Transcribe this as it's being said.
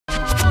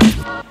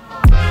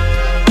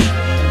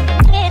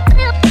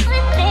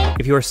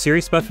you are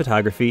serious about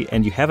photography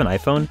and you have an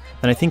iPhone,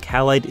 then I think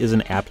Halide is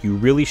an app you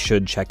really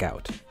should check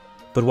out.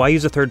 But why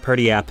use a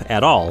third-party app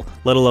at all,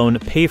 let alone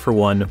pay for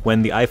one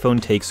when the iPhone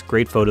takes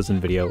great photos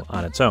and video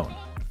on its own?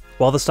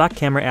 While the stock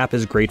camera app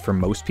is great for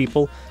most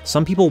people,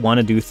 some people want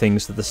to do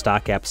things that the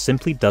stock app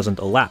simply doesn't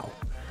allow.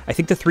 I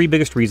think the three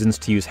biggest reasons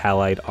to use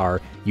Halide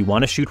are you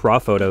want to shoot raw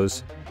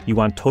photos, you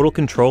want total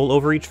control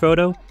over each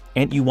photo,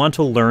 and you want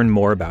to learn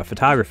more about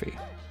photography.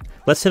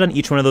 Let's hit on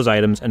each one of those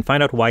items and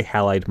find out why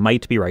Halide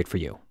might be right for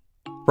you.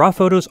 Raw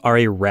photos are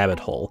a rabbit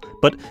hole,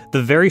 but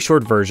the very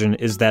short version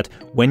is that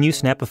when you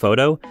snap a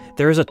photo,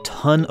 there is a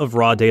ton of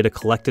raw data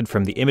collected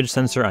from the image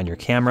sensor on your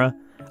camera.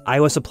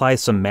 iOS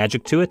applies some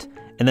magic to it,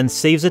 and then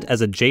saves it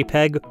as a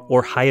JPEG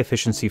or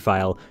high-efficiency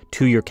file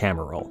to your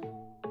camera roll.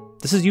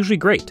 This is usually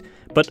great,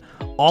 but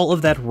all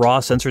of that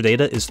raw sensor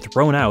data is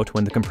thrown out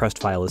when the compressed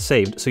file is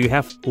saved, so you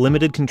have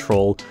limited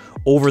control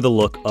over the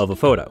look of a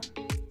photo.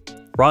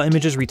 Raw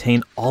images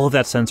retain all of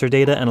that sensor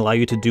data and allow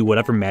you to do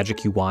whatever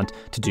magic you want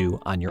to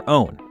do on your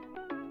own.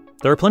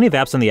 There are plenty of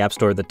apps on the App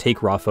Store that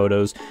take raw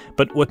photos,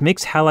 but what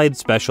makes Halide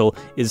special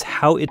is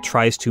how it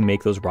tries to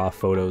make those raw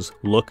photos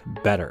look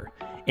better,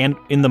 and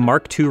in the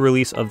Mark II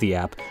release of the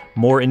app,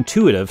 more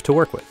intuitive to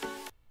work with.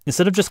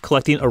 Instead of just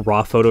collecting a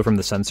raw photo from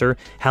the sensor,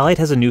 Halide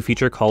has a new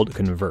feature called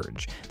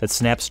Converge that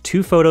snaps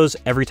 2 photos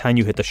every time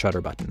you hit the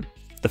shutter button.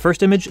 The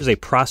first image is a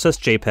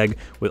processed JPEG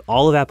with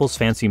all of Apple's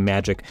fancy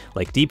magic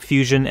like Deep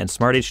Fusion and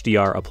Smart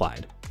HDR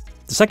applied.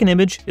 The second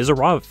image is a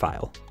RAW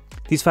file.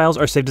 These files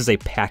are saved as a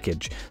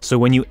package, so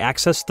when you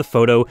access the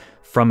photo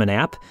from an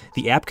app,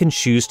 the app can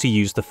choose to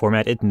use the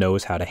format it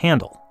knows how to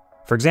handle.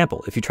 For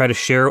example, if you try to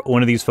share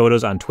one of these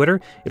photos on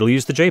Twitter, it'll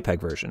use the JPEG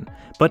version.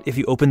 But if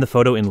you open the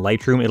photo in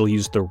Lightroom, it'll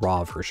use the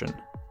RAW version.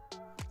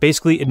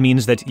 Basically, it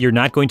means that you're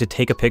not going to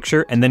take a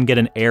picture and then get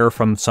an error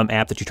from some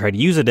app that you try to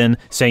use it in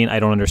saying, I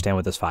don't understand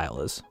what this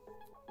file is.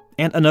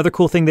 And another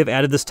cool thing they've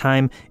added this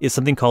time is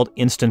something called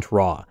Instant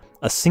RAW,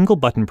 a single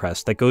button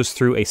press that goes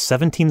through a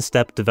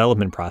 17-step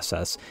development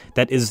process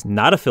that is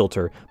not a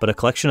filter, but a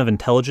collection of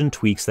intelligent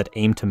tweaks that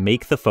aim to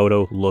make the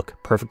photo look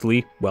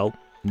perfectly, well,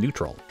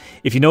 neutral.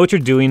 If you know what you're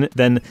doing,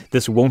 then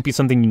this won't be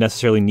something you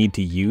necessarily need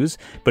to use,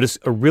 but it's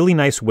a really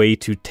nice way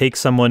to take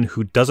someone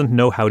who doesn't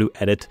know how to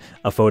edit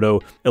a photo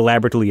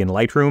elaborately in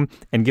Lightroom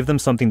and give them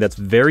something that's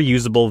very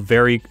usable,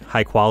 very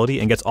high quality,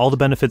 and gets all the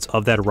benefits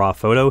of that raw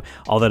photo,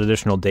 all that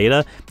additional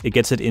data. It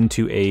gets it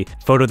into a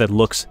photo that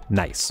looks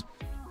nice.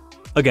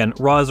 Again,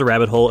 RAW is a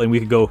rabbit hole, and we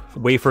could go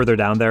way further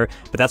down there,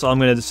 but that's all I'm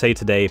going to say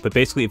today. But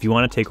basically, if you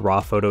want to take raw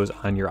photos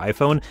on your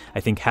iPhone, I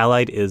think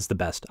Halide is the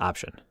best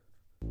option.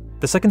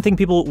 The second thing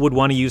people would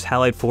want to use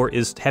Halide for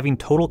is having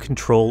total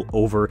control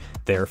over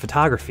their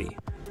photography.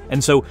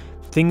 And so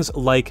things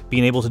like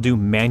being able to do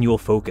manual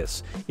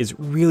focus is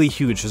really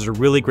huge. There's a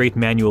really great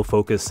manual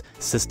focus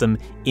system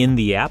in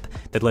the app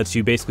that lets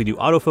you basically do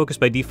autofocus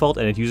by default,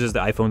 and it uses the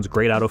iPhone's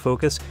great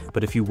autofocus.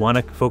 But if you want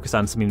to focus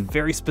on something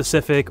very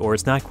specific, or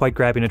it's not quite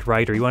grabbing it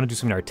right, or you want to do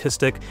something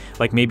artistic,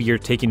 like maybe you're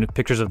taking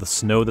pictures of the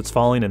snow that's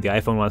falling and the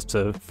iPhone wants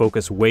to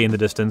focus way in the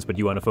distance, but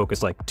you want to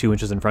focus like 2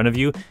 inches in front of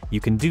you, you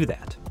can do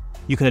that.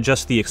 You can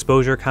adjust the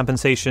exposure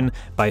compensation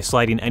by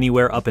sliding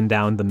anywhere up and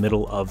down the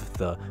middle of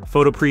the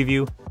photo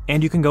preview,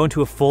 and you can go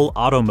into a full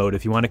auto mode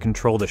if you want to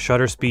control the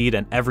shutter speed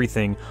and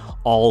everything,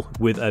 all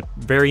with a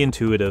very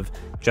intuitive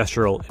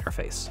gestural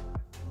interface.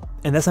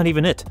 And that's not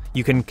even it.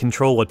 You can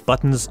control what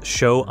buttons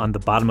show on the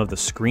bottom of the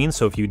screen,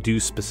 so if you do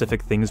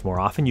specific things more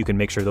often, you can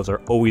make sure those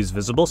are always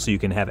visible so you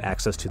can have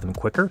access to them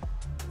quicker.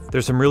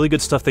 There's some really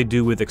good stuff they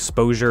do with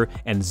exposure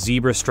and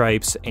zebra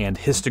stripes and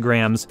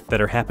histograms that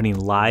are happening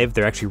live.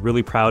 They're actually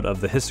really proud of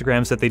the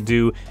histograms that they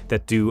do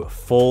that do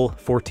full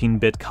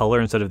 14-bit color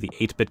instead of the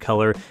 8-bit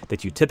color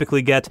that you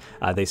typically get.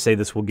 They say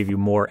this will give you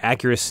more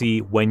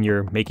accuracy when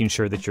you're making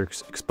sure that you're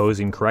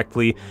exposing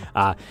correctly.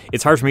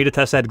 It's hard for me to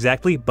test that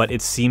exactly, but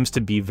it seems to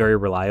be very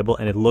reliable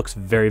and it looks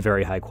very,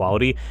 very high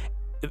quality.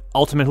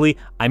 Ultimately,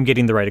 I'm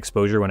getting the right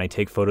exposure when I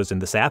take photos in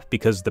this app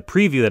because the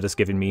preview that it's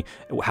giving me,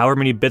 however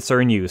many bits are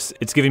in use,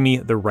 it's giving me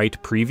the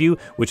right preview,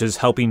 which is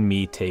helping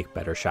me take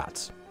better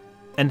shots.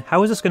 And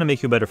how is this going to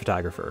make you a better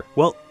photographer?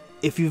 Well,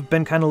 if you've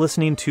been kind of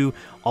listening to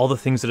all the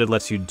things that it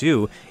lets you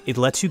do, it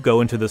lets you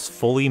go into this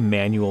fully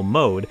manual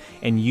mode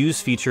and use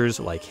features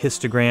like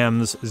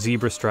histograms,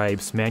 zebra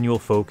stripes, manual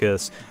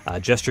focus,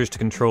 gestures to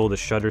control the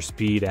shutter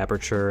speed,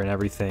 aperture, and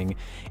everything,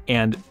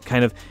 and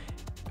kind of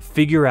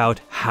figure out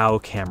how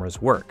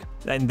cameras work.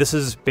 And this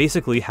is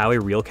basically how a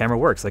real camera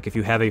works. Like if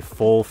you have a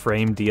full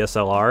frame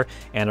DSLR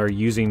and are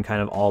using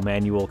kind of all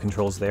manual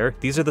controls there,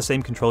 these are the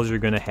same controls you're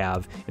going to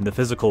have in the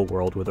physical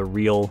world with a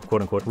real,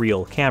 quote unquote,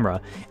 real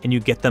camera, and you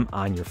get them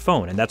on your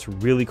phone, and that's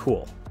really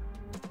cool.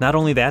 Not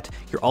only that,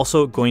 you're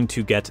also going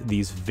to get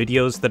these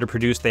videos that are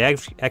produced. They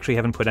actually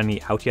haven't put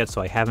any out yet,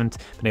 so I haven't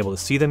been able to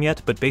see them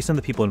yet, but based on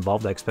the people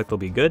involved, I expect they'll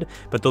be good.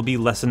 But there'll be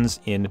lessons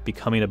in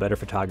becoming a better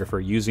photographer,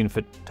 using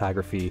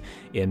photography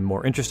in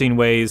more interesting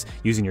ways,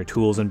 using your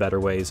tools in better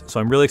ways. So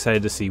I'm really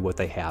excited to see what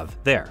they have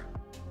there.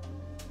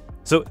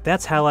 So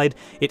that's Halide.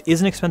 It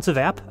is an expensive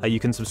app. You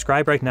can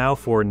subscribe right now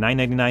for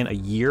 $9.99 a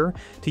year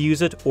to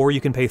use it, or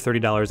you can pay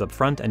 $30 up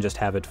front and just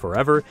have it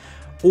forever.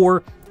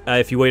 Or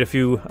if you wait a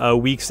few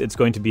weeks, it's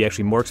going to be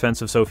actually more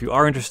expensive. So if you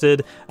are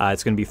interested,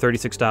 it's going to be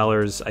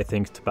 $36, I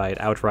think, to buy it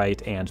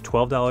outright, and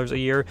 $12 a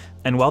year.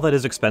 And while that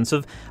is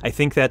expensive, I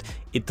think that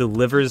it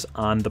delivers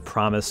on the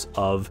promise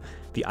of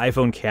the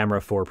iPhone camera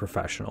for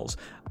professionals.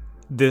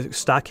 The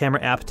stock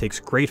camera app takes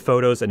great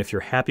photos, and if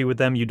you're happy with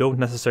them, you don't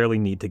necessarily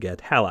need to get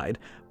Halide.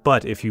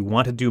 But if you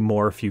want to do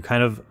more, if you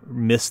kind of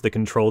miss the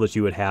control that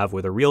you would have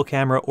with a real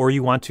camera, or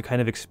you want to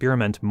kind of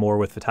experiment more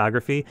with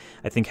photography,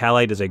 I think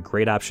Halide is a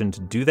great option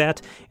to do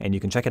that, and you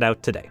can check it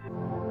out today.